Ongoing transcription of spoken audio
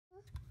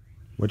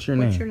What's your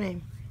name? What's your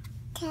name?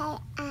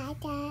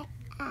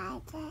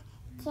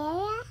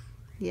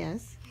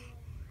 Yes.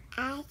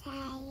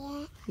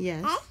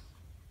 Yes.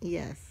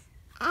 Yes.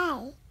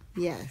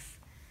 Yes.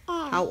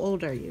 How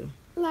old are you?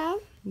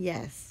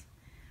 Yes.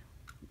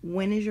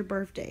 When is your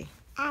birthday?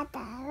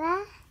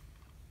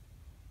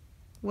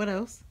 What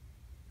else?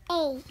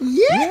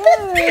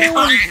 Yes!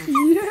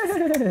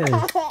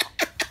 Yes!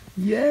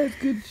 Yes,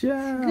 good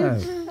job.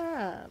 Good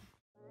job.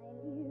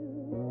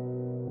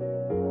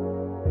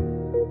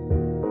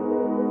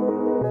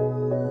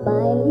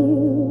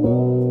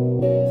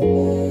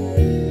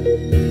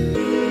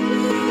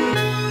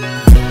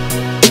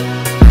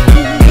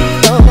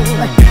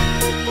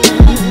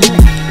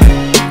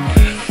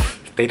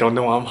 They don't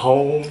know I'm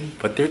home,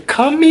 but they're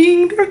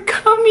coming, they're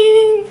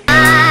coming.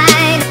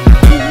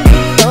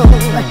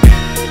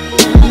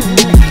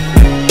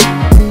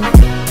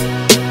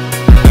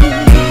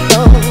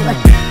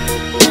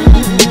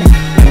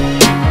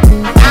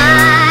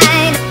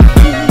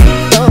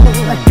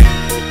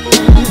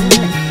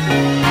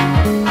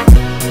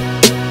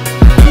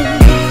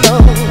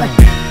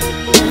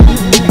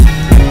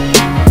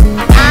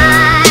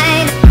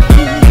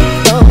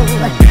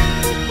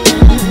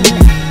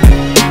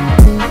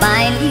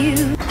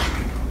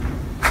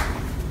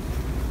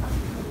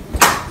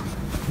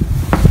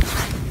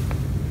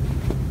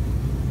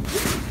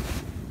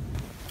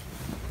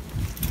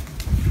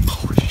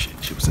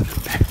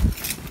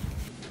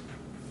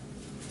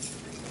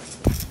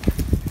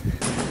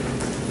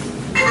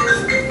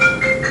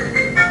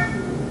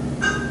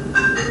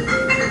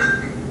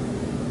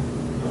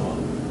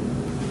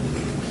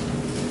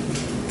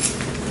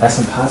 That's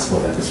impossible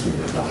that this week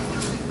is done.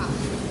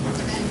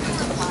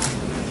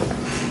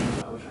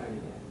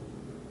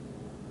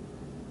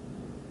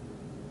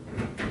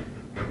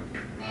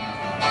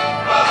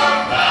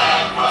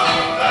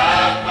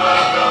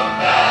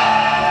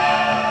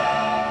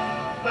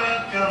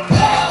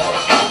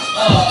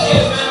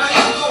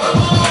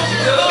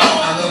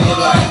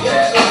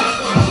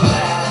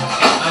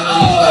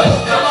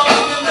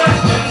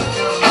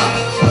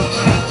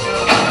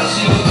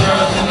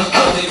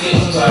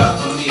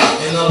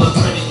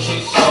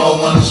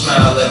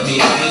 Smile at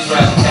me. These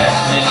rap cats,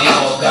 man, they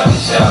all got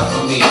this out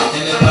for me.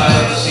 And if I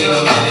ever see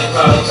them, man, they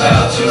probably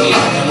bow to me.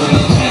 And when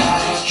these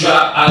beats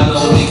drop, I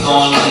know they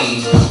gon'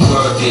 leave.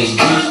 Word they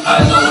beat,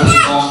 I know they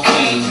gon'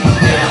 clean.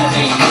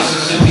 Everything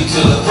Mississippi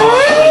to the Palm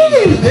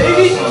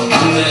Springs. From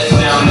brunettes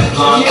down to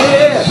blonde.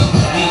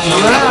 These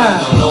young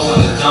don't know what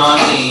a Don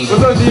means.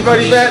 What's up,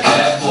 D-Buddy Bat?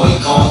 Bad boy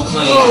gon'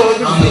 clean.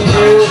 I'm the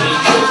drink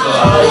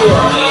trooper.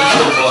 Main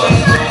trooper.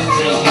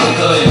 Drink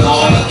liquor and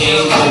all the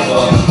game's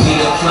over.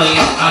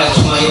 I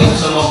explain it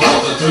to my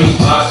brother. 3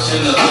 blocks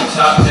in the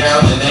top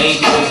down and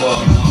ain't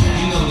over.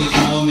 You know this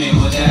woman,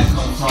 where that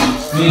come from?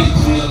 Me,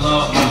 queen of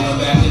love, when I'm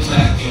back in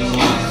black and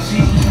white.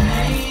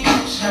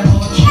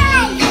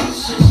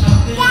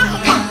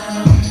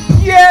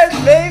 Yes,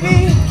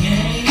 baby!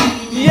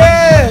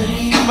 Yes!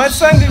 My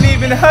son didn't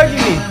even hug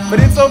me, but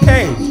it's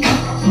okay.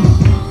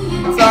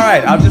 It's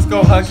alright, I'll just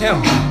go hug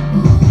him.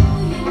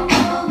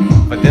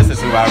 But this is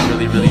who I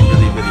really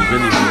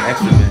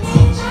extra miss.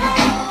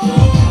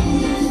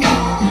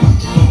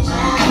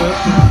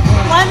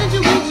 Why did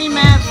you make me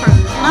mad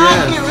first? Now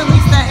I can't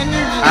release that energy.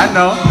 I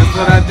know, that's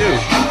what I do.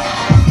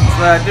 That's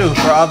what I do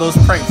for all those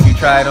pranks you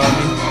tried on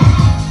me.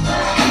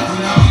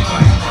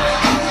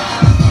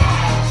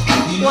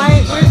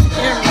 Why? Where's the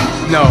camera?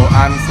 No,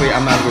 honestly,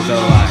 I'm not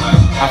gonna lie.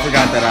 I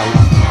forgot that I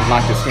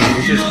locked the screen.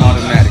 It's just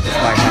automatic, it's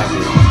like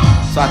habit.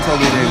 So I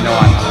totally didn't know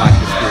I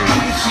locked the screen.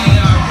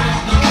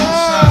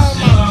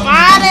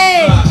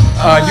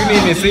 You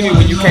didn't even see me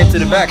when you came to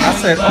the back. I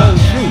said, oh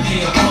shoot.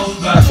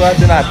 That's why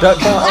then I ducked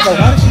down. I was like,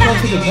 why did she go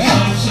to the back?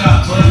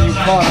 And then you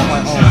called, I'm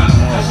like, oh no.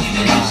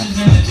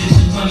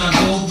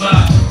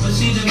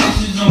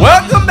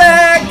 Welcome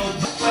back!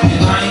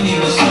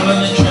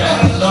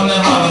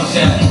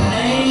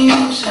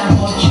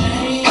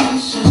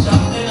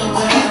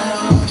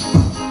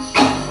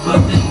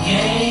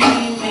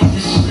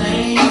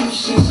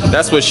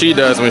 That's what she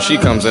does when she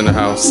comes in the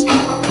house.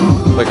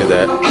 Look at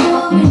that.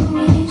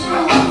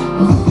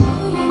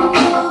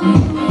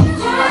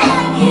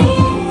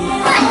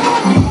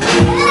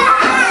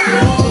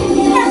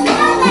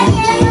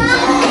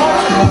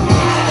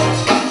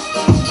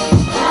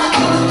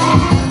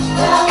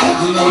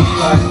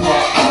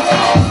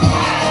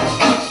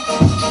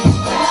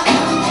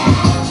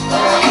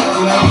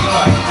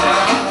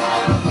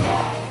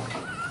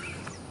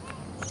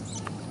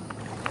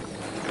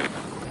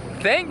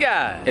 Thank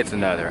God it's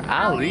another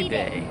Ali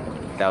day.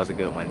 That was a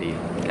good one, D.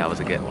 That was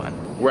a good one.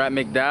 We're at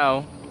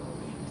McDowell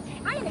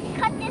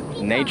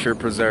Nature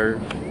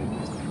Preserve.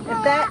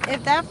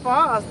 If that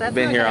falls, that's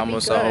been here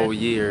almost a whole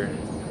year,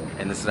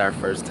 and this is our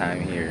first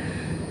time here.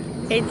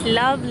 It's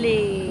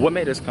lovely. What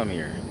made us come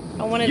here?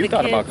 You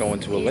thought about going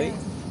to a lake?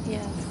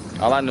 Yes.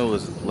 All I knew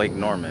was Lake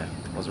Norman.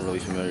 I wasn't really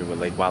familiar with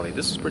Lake Wylie.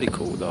 This is pretty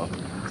cool though.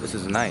 This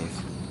is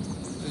nice.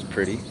 This is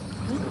pretty.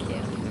 Thank you.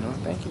 You know,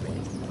 thank you, baby.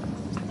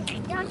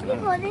 Can you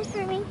hold this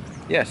for me?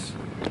 Yes.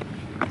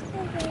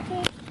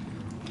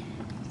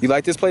 You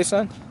like this place,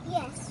 son?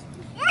 Yes.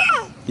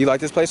 You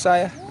like this place,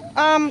 Saya? Sir?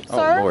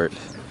 Oh, Lord.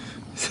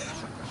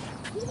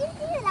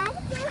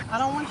 I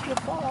don't want you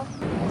to fall.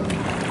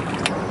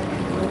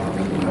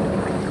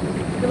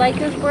 You like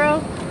this,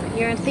 bro?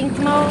 You're in think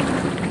mode?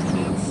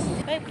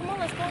 Babe, come on,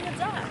 let's go on the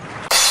dock.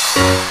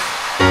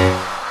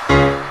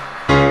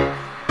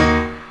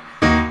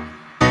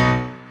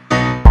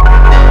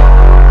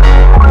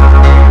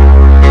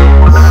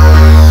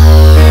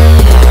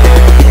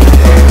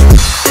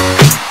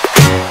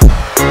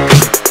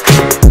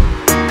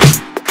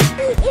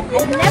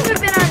 I've never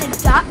been on a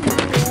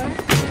dock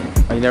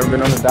before. Have you never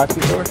been on the dock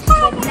before?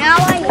 But now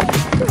I am.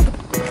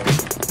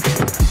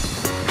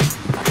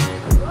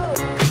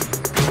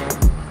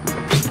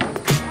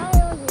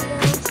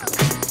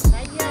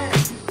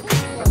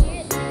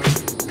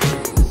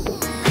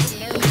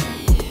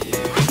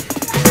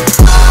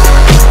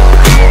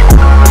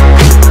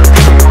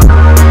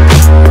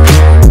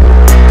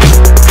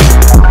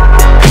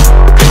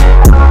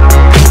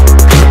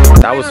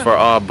 That was for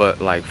all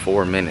but like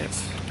 4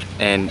 minutes.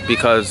 And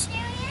because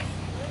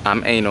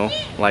I'm anal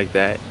like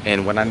that,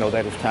 and when I know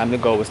that it's time to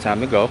go, it's time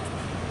to go.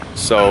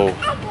 So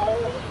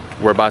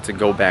we're about to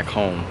go back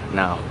home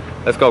now.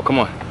 Let's go, come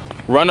on.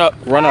 Run up,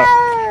 run up,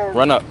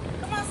 run up.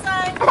 Come on,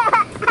 son.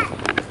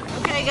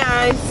 Okay,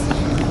 guys.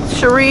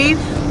 Sharif,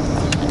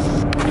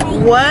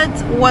 what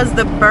was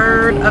the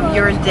bird of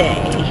your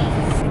day?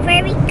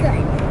 Very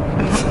good.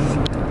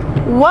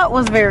 What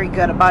was very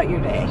good about your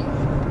day?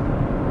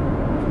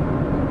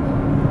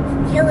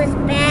 It was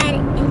bad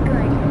and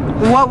good.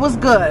 What was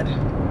good?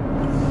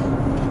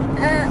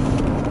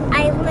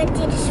 I went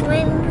to the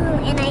swimming pool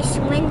and I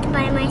swam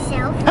by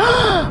myself.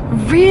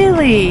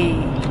 Really?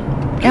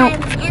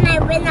 And I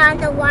went on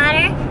the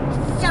water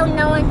so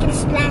no one can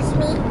splash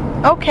me.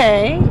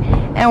 Okay.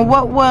 And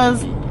what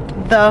was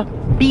the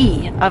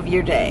B of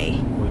your day?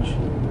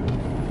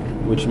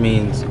 Which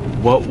means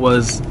what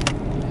was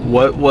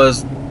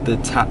the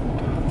time?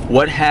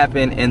 What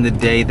happened in the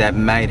day that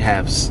might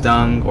have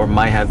stung or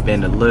might have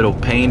been a little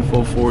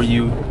painful for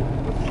you,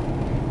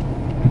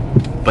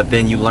 but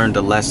then you learned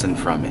a lesson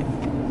from it?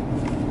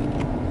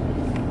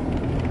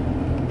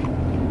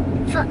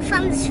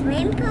 From the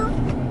swimming pool?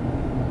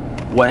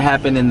 What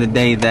happened in the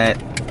day that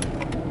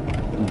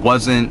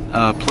wasn't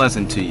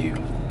pleasant to you,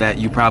 that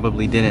you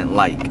probably didn't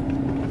like?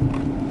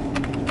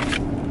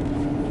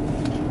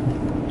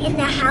 In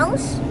the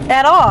house?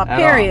 At all, At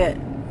period.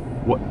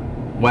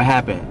 What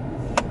happened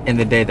in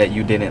the day that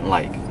you didn't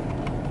like?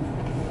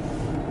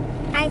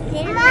 I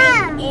didn't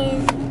like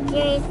is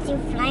there is to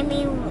fly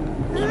me in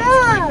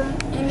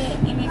it.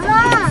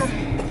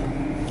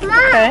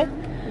 Okay.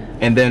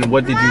 And then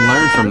what did you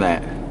learn from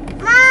that?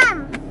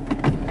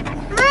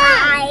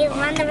 I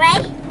run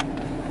away.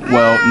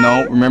 Well,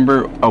 no,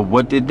 remember,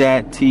 what did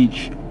that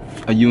teach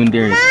you and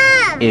Darius?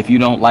 If you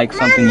don't like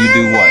something, you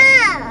do what?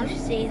 You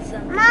say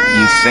something.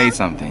 You say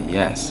something,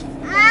 yes.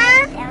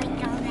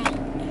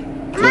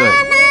 Good.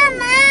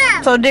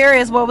 So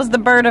Darius, what was the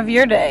bird of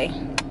your day?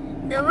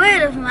 The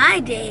word of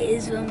my day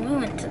is when we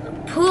went to the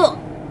pool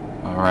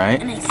All right.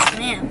 and I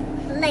swam.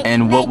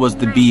 And what was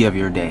the B of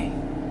your day?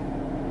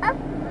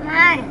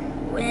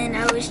 When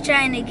I was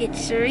trying to get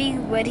Sharif,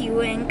 but he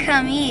wouldn't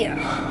come here.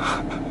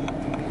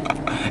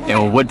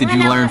 And what did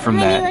you learn from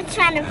When that? you were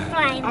trying to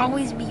fly me.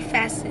 Always be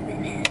faster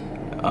than him.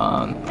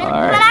 All But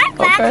right. I'm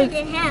faster Okay.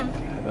 than him.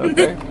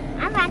 Okay.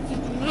 I'm faster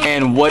than him.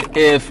 And what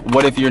if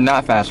you're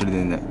not faster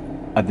than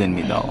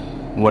me though?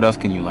 What else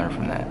can you learn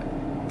from that?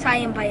 Tie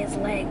him by his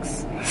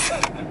legs.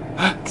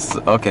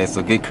 Okay,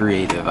 so get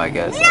creative, I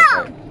guess. No.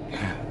 Okay.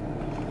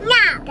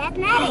 No, that's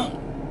not it.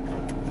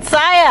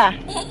 Saya,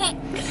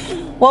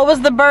 what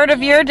was the bird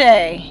of your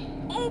day?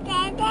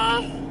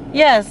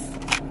 Yes.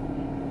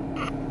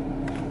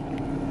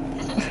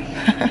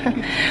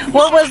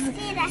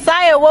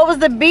 Saya, what was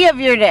the B of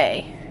your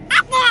day?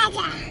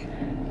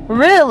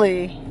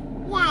 Really?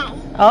 Yes.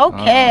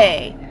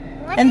 Okay.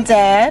 And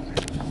Dad,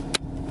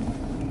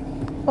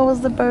 what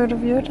was the bird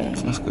of your day?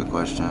 That's a good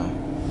question.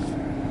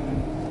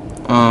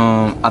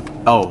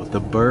 The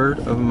bird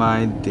of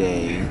my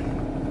day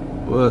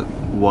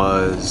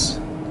was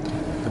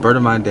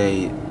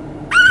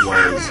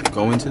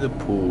going to the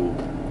pool,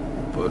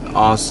 but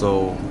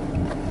also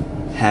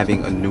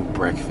having a new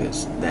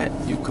breakfast that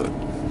you cooked.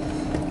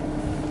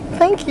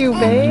 Thank you,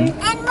 babe.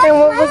 And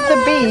what was the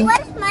B?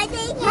 What's my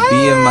day? The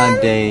B of my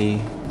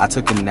day, I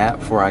took a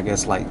nap for I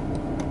guess like 2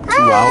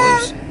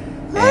 hours,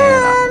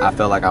 and I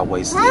felt like I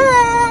wasted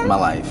my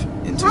life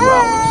in 2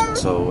 hours.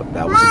 So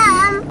that was a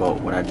B.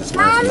 But what I just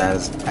learned from that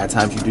is at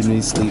times you do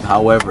need sleep.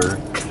 However,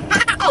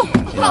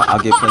 I'll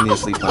get plenty of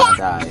sleep when I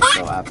die.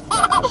 So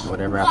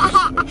whatever happens,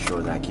 just make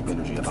sure that I keep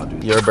energy up. I'll do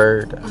your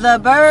bird. The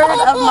bird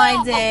of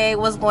my day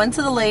was going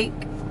to the lake.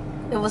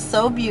 It was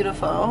so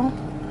beautiful.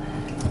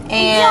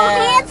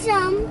 And So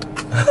handsome.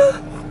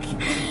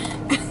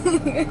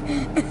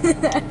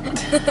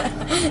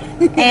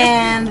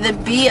 and the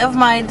B of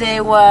my day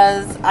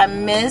was I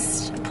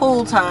missed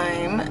pool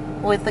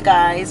time with the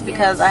guys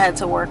because I had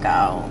to work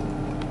out.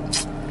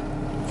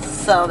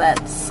 So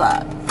that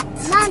sucked.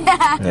 Mom,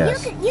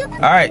 Yes. All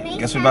right,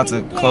 guess we're about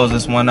to close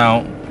this one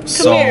out.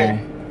 So,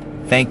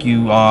 thank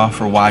you all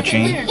for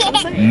watching.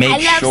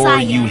 Make sure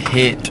you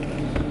hit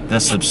the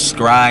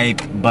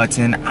subscribe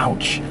button.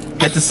 Ouch.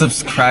 Hit the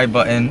subscribe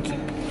button.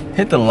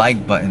 Hit the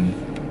like button.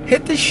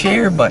 Hit the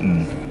share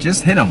button.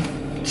 Just hit them.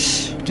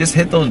 Just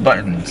hit those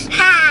buttons.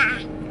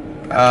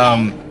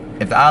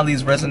 If the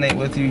ollies resonate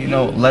with you, you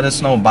know, let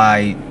us know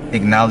by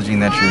acknowledging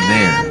that you're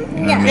there.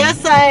 You know what I mean?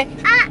 Yes, I.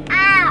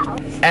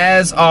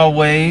 As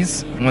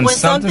always, when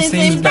something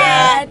seems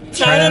bad,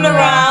 turn it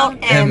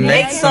around and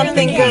make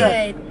something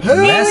good.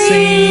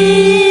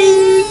 Blessings.